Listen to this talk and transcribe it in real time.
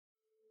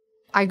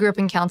I grew up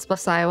in Council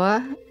Bluffs,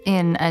 Iowa,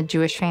 in a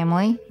Jewish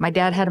family. My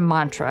dad had a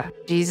mantra: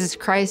 Jesus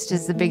Christ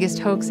is the biggest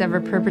hoax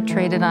ever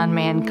perpetrated on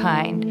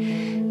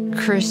mankind.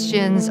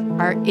 Christians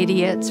are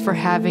idiots for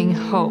having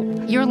hope.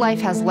 Your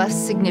life has less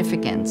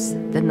significance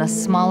than the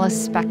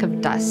smallest speck of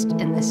dust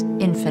in this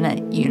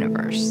infinite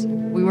universe.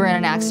 We were in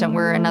an accident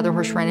where another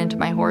horse ran into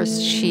my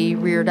horse. She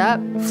reared up,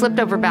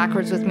 flipped over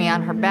backwards with me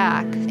on her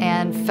back,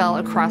 and fell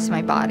across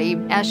my body.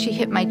 As she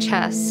hit my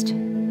chest,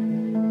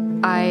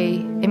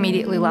 I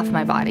immediately left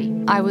my body.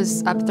 I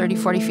was up 30,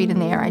 40 feet in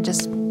the air. I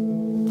just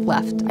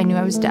left. I knew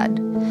I was dead.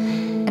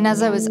 And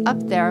as I was up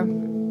there,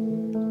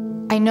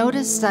 I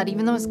noticed that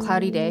even though it was a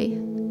cloudy day,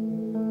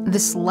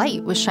 this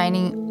light was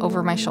shining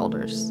over my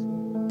shoulders.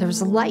 There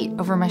was a light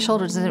over my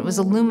shoulders, and it was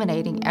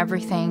illuminating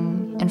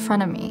everything in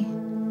front of me.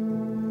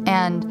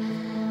 And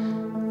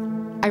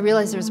I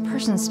realized there was a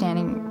person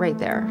standing right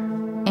there.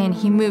 And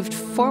he moved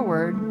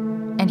forward,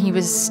 and he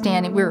was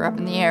standing. We were up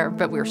in the air,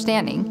 but we were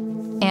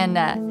standing. And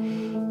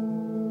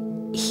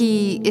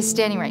he is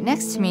standing right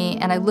next to me,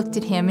 and I looked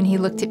at him, and he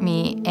looked at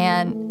me,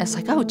 and it's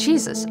like, oh,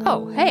 Jesus,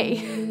 oh, hey.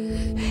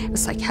 It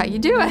was like, how you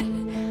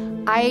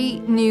doing?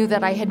 I knew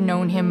that I had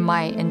known him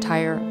my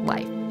entire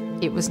life.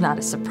 It was not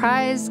a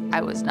surprise.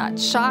 I was not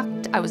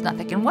shocked. I was not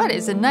thinking, what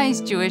is a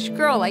nice Jewish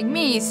girl like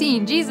me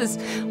seeing Jesus?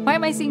 Why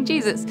am I seeing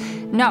Jesus?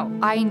 No,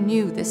 I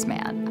knew this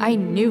man. I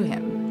knew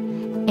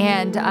him.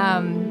 And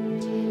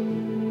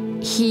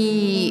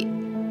he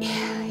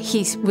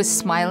was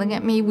smiling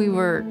at me. We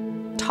were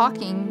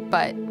talking,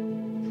 but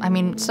I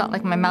mean, it's not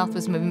like my mouth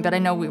was moving, but I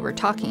know we were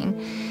talking.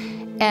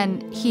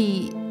 And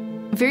he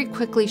very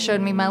quickly showed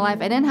me my life.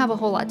 I didn't have a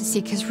whole lot to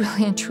see because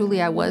really and truly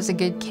I was a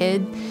good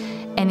kid.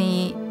 And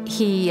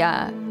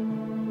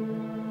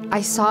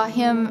I saw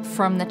him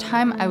from the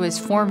time I was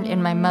formed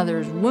in my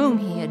mother's womb.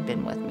 He had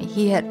been with me.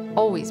 He had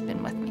always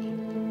been with me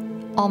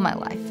all my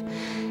life.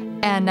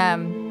 And,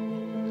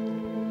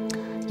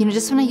 you know,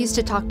 just when I used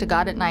to talk to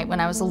God at night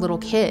when I was a little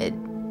kid,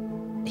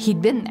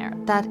 he'd been there.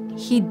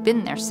 He'd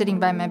been there sitting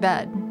by my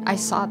bed. I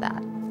saw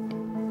that.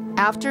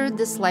 After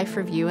this life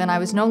review, and I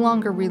was no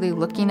longer really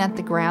looking at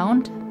the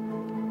ground,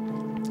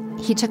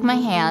 he took my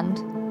hand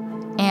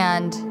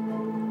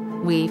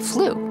and we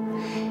flew.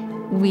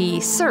 We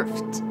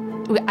surfed.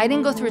 I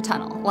didn't go through a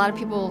tunnel. A lot of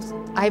people,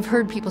 I've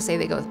heard people say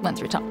they went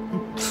through a tunnel.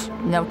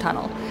 No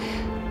tunnel.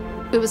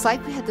 It was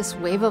like we had this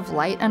wave of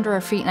light under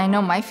our feet, and I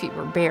know my feet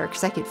were bare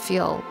because I could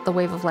feel the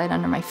wave of light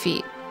under my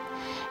feet.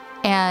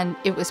 And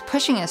it was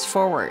pushing us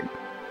forward,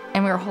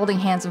 and we were holding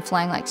hands and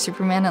flying like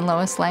Superman and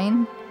Lois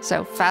Lane.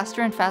 So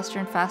faster and faster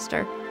and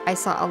faster, I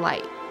saw a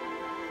light.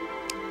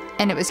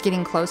 And it was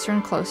getting closer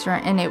and closer,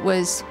 and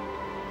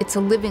it's a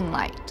living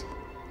light.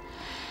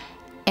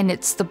 And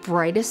it's the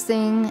brightest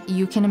thing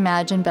you can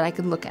imagine, but I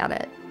could look at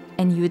it,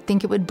 and you would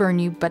think it would burn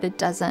you, but it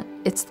doesn't.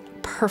 It's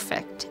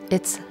perfect.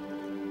 It's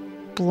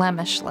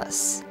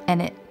blemishless,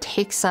 and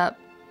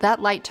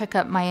that light took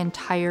up my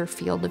entire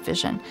field of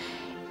vision.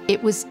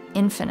 It was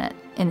infinite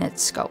in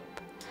its scope,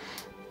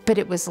 but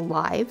it was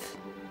alive,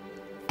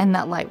 and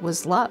that light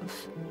was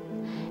love.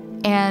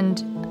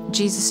 And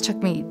Jesus took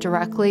me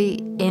directly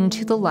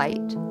into the light,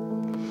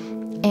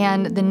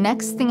 and the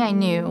next thing I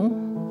knew,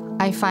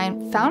 I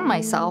found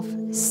myself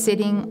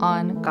sitting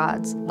on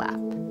God's lap.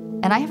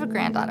 And I have a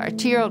granddaughter, a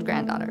 2-year-old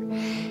granddaughter.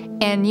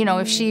 And, you know,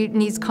 if she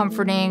needs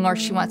comforting or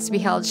she wants to be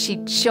held,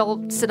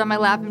 she'll sit on my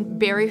lap and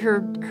bury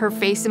her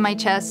face in my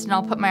chest, and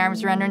I'll put my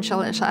arms around her, and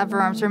she'll have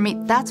her arms around me.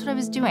 That's what I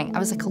was doing. I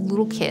was like a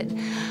little kid.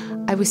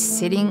 I was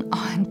sitting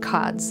on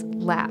God's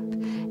lap,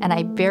 and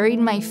I buried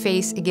my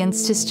face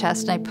against his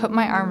chest, and I put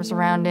my arms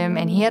around him,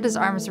 and he had his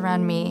arms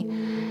around me,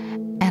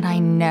 and I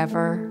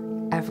never,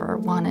 ever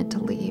wanted to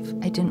leave.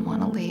 I didn't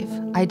want to leave.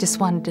 I just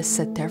wanted to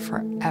sit there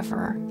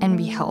forever and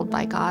be held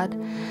by God.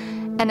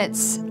 And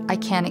I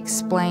can't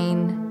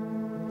explain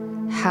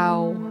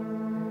how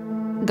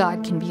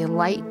God can be a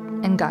light,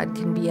 and God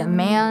can be a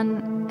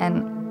man,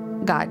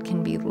 and God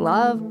can be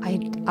love.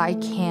 I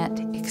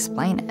can't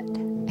explain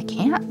it. I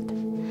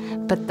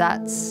can't. But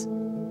that's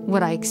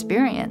what I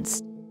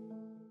experienced.